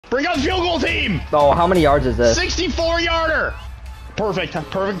Bring out the field goal team! Oh, how many yards is this? 64-yarder! Perfect,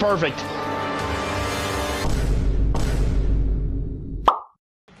 perfect, perfect.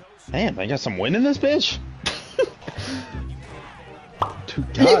 Man, I got some wind in this bitch.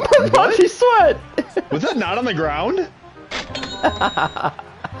 Dude, God, what? She sweat! Was that not on the ground?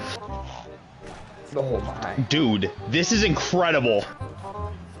 Oh my. Dude, this is incredible.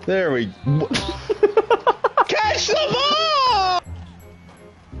 There we go. Catch the ball!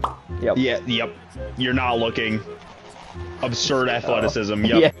 Yep. Yeah, yep. You're not looking. Absurd athleticism,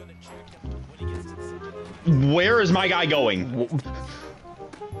 yep. Yeah. Where is my guy going?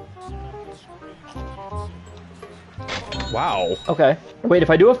 Wow. Okay. Wait,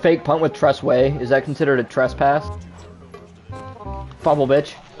 if I do a fake punt with Tressway, is that considered a trespass? Fumble,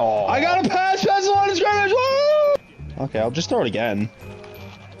 bitch. Oh. I got a pass the line of scrimmage. Woo! Okay, I'll just throw it again.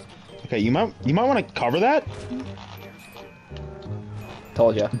 Okay, you might want to cover that.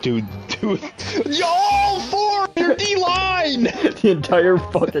 Told ya. Dude. Y'all four! Your D-line! The entire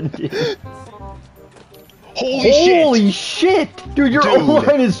fucking team. Holy shit! Dude, your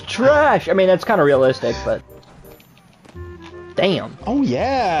O-line is trash! I mean, that's kind of realistic, but... Damn. Oh,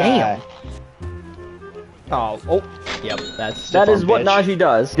 yeah. Damn. Oh, yep, that is what Najee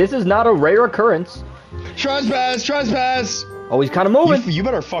does. This is not a rare occurrence. Trespass! Oh, he's kind of moving. You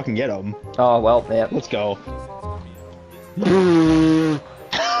better fucking get him. Oh, well, yeah. Let's go. Wide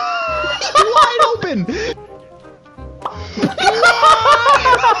open!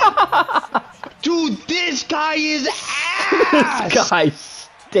 Dude, this guy is ass! This guy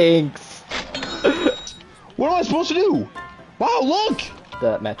stinks. What am I supposed to do? Wow, look!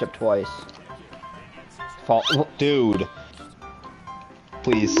 The matchup twice. Dude.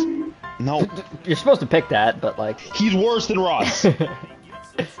 Please. No. You're supposed to pick that, but like... He's worse than Russ.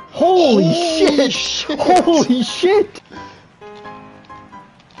 Holy shit! Holy shit!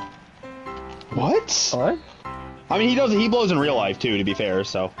 What? What? I mean, he blows in real life too, to be fair,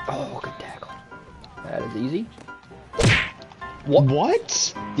 so. Oh, good tackle. That is easy.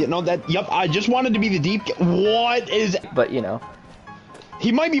 What? You know that, yep, I just wanted to be the deep. What is... But, you know.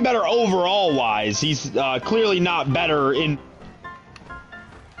 He might be better overall wise. He's clearly not better in...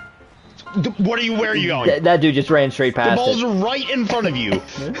 Where are you going? That dude just ran straight past The ball's it. right in front of you.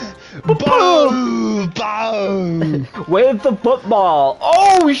 Boom! Boom! With the football.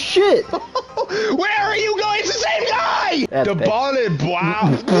 Oh, shit! Where are you going? It's the same guy! That's the big. ball is...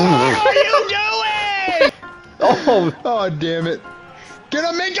 Wow. What are you doing? Oh, damn it. Get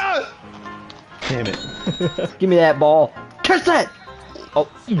him, Minka! Damn it. Give me that ball. Catch that! Oh.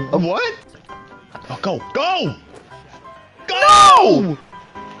 What? Oh, go! Go! Go! No!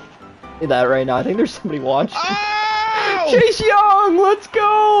 That right now. I think there's somebody watching. Oh! Chase Young, let's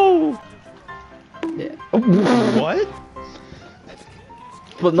go! Yeah. What?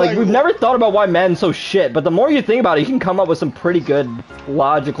 But like, we've never thought about why Madden's so shit, but the more you think about it, you can come up with some pretty good,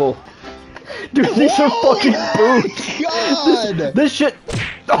 logical... Dude, these are fucking boots! God! This shit...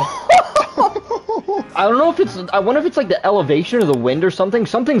 I don't know if it's... I wonder if it's like the elevation or the wind or something.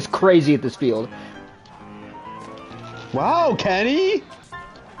 Something's crazy at this field. Wow, Kenny!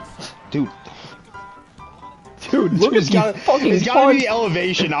 Dude, look at you fucking It's gotta be the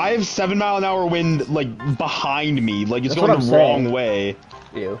elevation. I have 7-mile-an-hour wind, like, behind me. Like, it's going the wrong way.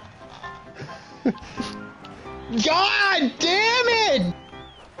 Ew. God damn it!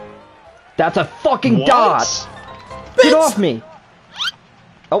 That's a fucking dot! Get off me!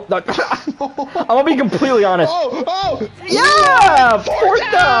 Oh, no. I'm gonna be completely honest. Oh! Yeah! Fourth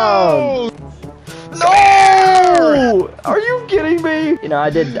down! No! Are you kidding me? You know, I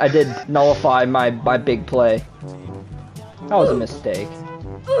did nullify my big play. That was a mistake.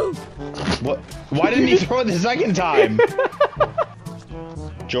 What? Why didn't he throw it the second time?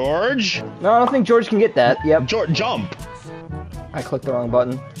 George? No, I don't think George can get that. Yep. George, jump! I clicked the wrong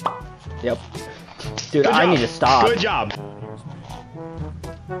button. Yep. Dude, I need to stop. Good job.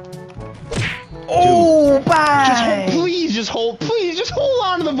 Oh, bang! Please just hold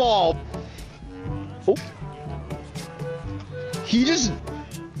on to the ball. Oh. He just...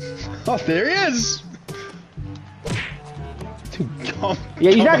 Oh, there he is. Dude,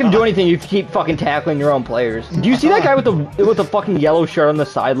 Yeah, you're not gonna do anything if you keep fucking tackling your own players. Do you see that guy with the fucking yellow shirt on the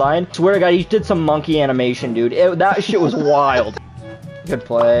sideline? Swear to God, he did some monkey animation, dude. That shit was wild. Good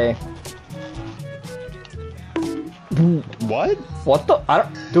play. What? What the?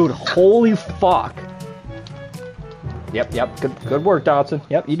 Dude, holy fuck. Yep. Good work, Dodson.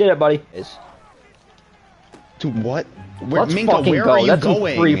 Yep, you did it, buddy. Dude, what? Let's Minka, fucking where go. are you That's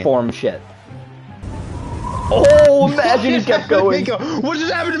going? some freeform shit. Oh, imagine he kept going. Minka? What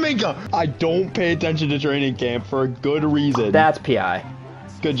just happened to Minka? I don't pay attention to training camp for a good reason. That's PI.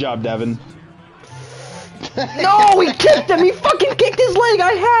 Good job, Devin. No, he kicked him. He fucking kicked his leg.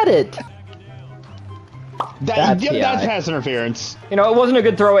 I had it. That's pass interference. You know, it wasn't a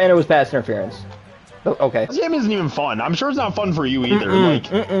good throw, and it was pass interference. Oh, okay. This game isn't even fun. I'm sure it's not fun for you either.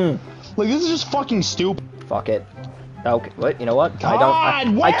 Like, this is just fucking stupid. Fuck it. Okay, what? You know what? God,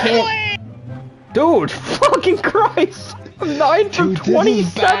 I can't. Dude, fucking Christ! I'm 9 for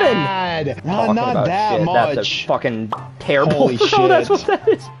 27. Not that shit. much. That's a fucking terrible Holy throw. shit. That's what that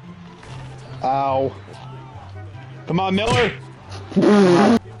is. Ow! Come on, Miller.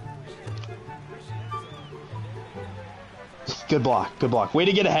 Good block. Good block. Way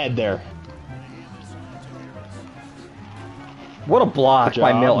to get ahead there. What a block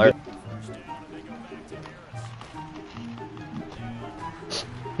by Miller.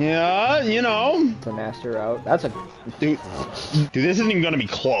 Yeah, you know. It's a master route. That's a... Dude, this isn't even gonna be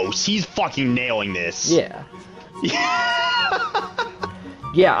close. He's fucking nailing this. Yeah.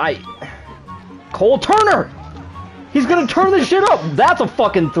 Yeah, Cole Turner! He's gonna turn this shit up! That's a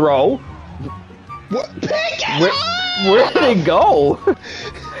fucking throw! What? Pick it Where did it go?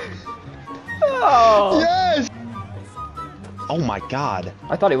 Oh. Yes! Oh my god.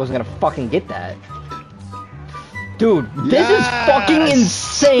 I thought he wasn't gonna fucking get that. Dude, this is fucking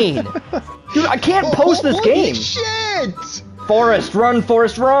insane! Dude, I can't post this game! Shit! Forrest, run,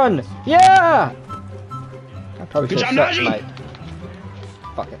 Forrest, run! Yeah! I probably Good job, should've Najee!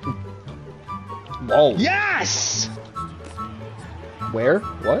 Fuck it. Whoa. Yes! Where?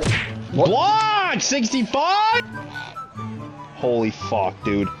 What? Block! 65? Holy fuck,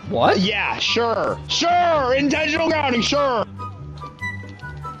 dude. What? Yeah, sure. Sure! Intentional grounding, sure!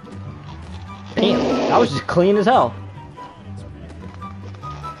 Damn, that was just clean as hell.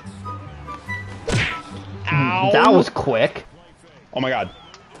 Ow! That was quick. Oh my god.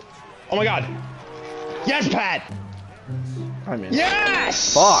 Oh my god. Yes, Pat! I mean,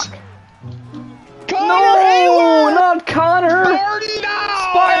 yes! fuck. Connor No, not Connor!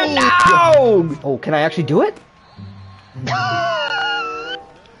 Spartan! No! Oh, can I actually do it?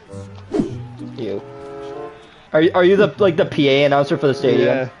 You. Are you the the PA announcer for the stadium?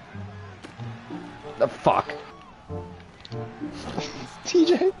 Yeah. The fuck.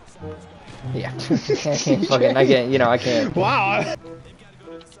 TJ? Yeah. I can't fucking, I can't. Wow.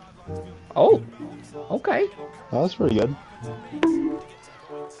 Oh. Okay. That was pretty good.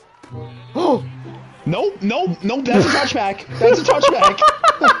 Oh! Nope, that's a touchback. That's a touchback.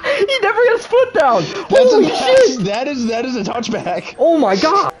 He never got his foot down. That's Holy shit! That is a touchback. Oh my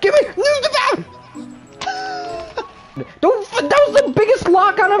god! Give me! Don't! That was the biggest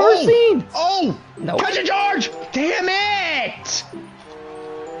lock I've ever seen. Oh! No. Catch a charge! Damn it!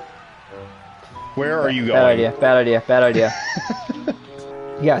 Where are you going? Bad idea. Bad idea. Bad idea.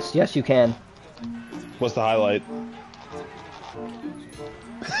 Yes, you can. What's the highlight?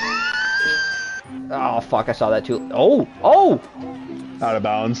 Oh fuck! I saw that too. Oh! Oh! Out of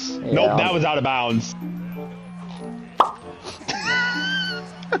bounds. Yeah. Nope, that was out of bounds.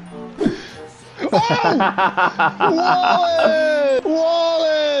 Oh!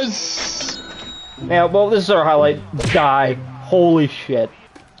 Wallace! Yeah, well, this is our highlight. Die. Holy shit.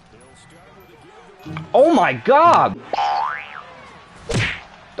 Oh my god!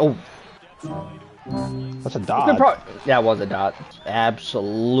 Oh. That's a dot. Yeah, it was a dot.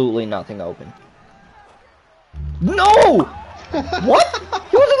 Absolutely nothing open. No! What?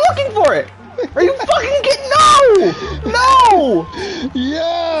 He wasn't looking for it! Are you fucking kidding? No! No!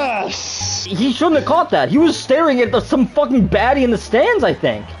 Yes! He shouldn't have caught that. He was staring at some fucking baddie in the stands, I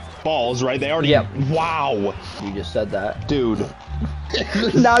think. Balls, right? They already... Yep. Wow. You just said that. Dude.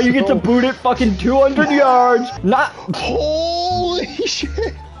 Now you get to boot it fucking 200 yards. Not... Holy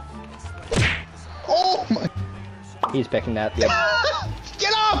shit. Oh my... He's picking that, yep.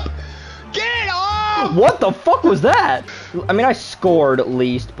 Get up! Get up! What the fuck was that? I mean, I scored at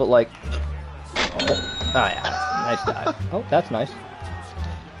least, but like... Oh yeah, nice dive. Oh, that's nice.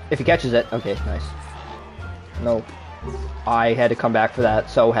 If he catches it, okay, nice. No. I had to come back for that,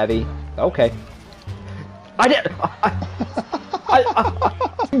 so heavy. Okay. I did...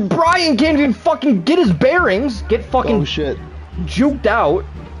 Brian can't even fucking get his bearings. Get fucking... Oh shit. Juked out.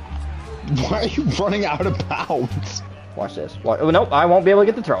 Why are you running out of bounds? Watch this. Oh, nope, I won't be able to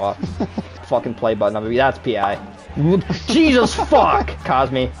get the throw off. Fucking play button. That's PI. Jesus fuck!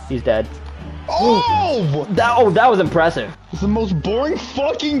 Cosme, he's dead. Oh! That was impressive. It's the most boring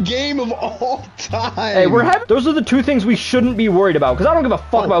fucking game of all time. Hey, those are the two things we shouldn't be worried about, because I don't give a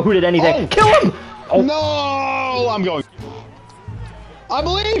fuck about who did anything. Kill him! Oh. No! I'm going. I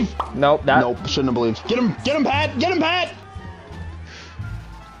believe! Nope, Nope, shouldn't have believed. Get him, Pat! Get him, Pat!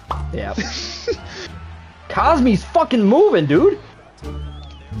 Yeah. Cosme's fucking moving, dude.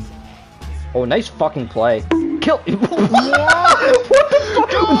 Oh, nice fucking play. Kill. What the fuck?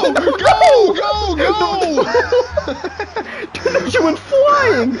 Go! Dude, you went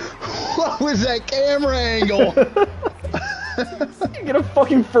flying. What was that camera angle? You get a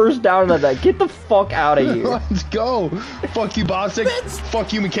fucking first down on that. Get the fuck out of here. Let's go. Fuck you, Bostic.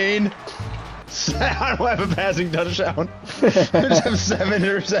 Fuck you, McCain. I don't have a passing touchdown. I just have 7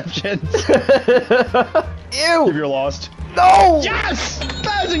 interceptions. Ew. If you're lost. No! Yes!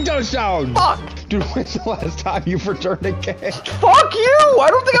 Passing touchdown! Fuck! Dude, when's the last time you've returned a kick? Fuck you! I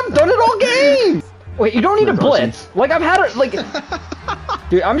don't think I've done it all game! Wait, you don't need a blitz. Like, I've had it, like...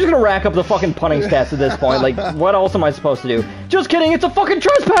 Dude, I'm just gonna rack up the fucking punting stats at this point. Like, what else am I supposed to do? Just kidding, it's a fucking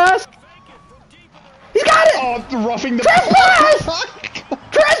trespass! He's got it! Oh, roughing the... Trespass!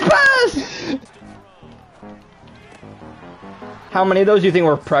 Trespass! How many of those do you think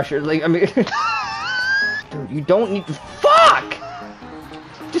were pressured? Like, I mean... Dude, you don't need to... Fuck!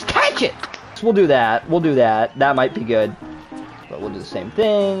 Just catch it! So we'll do that. We'll do that. That might be good. But we'll do the same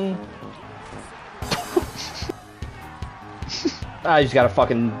thing. I just gotta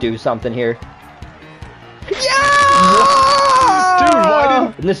fucking do something here. Yeah! Dude, why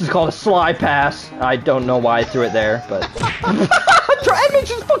didn't... And this is called a sly pass. I don't know why I threw it there, but... Edmonds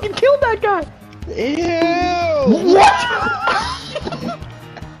just fucking killed that guy! Ew! What?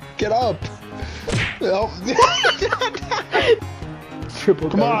 Get up! Oh. Triple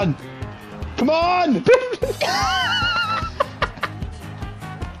Come on! Come on!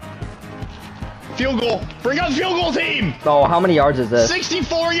 Field goal! Bring out the field goal team! Oh, how many yards is this?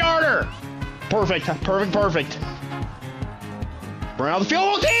 64-yarder! Perfect, perfect, perfect. Bring out the field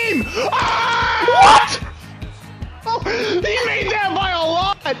goal team! Ah! What? Oh, he made that by a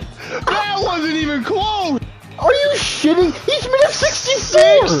lot! That wasn't even close! Are you shitting? He's made a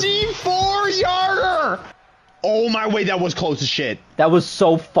 64! 64-yarder! Oh my way, that was close as shit. That was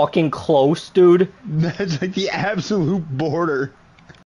so fucking close, dude. That's like the absolute border.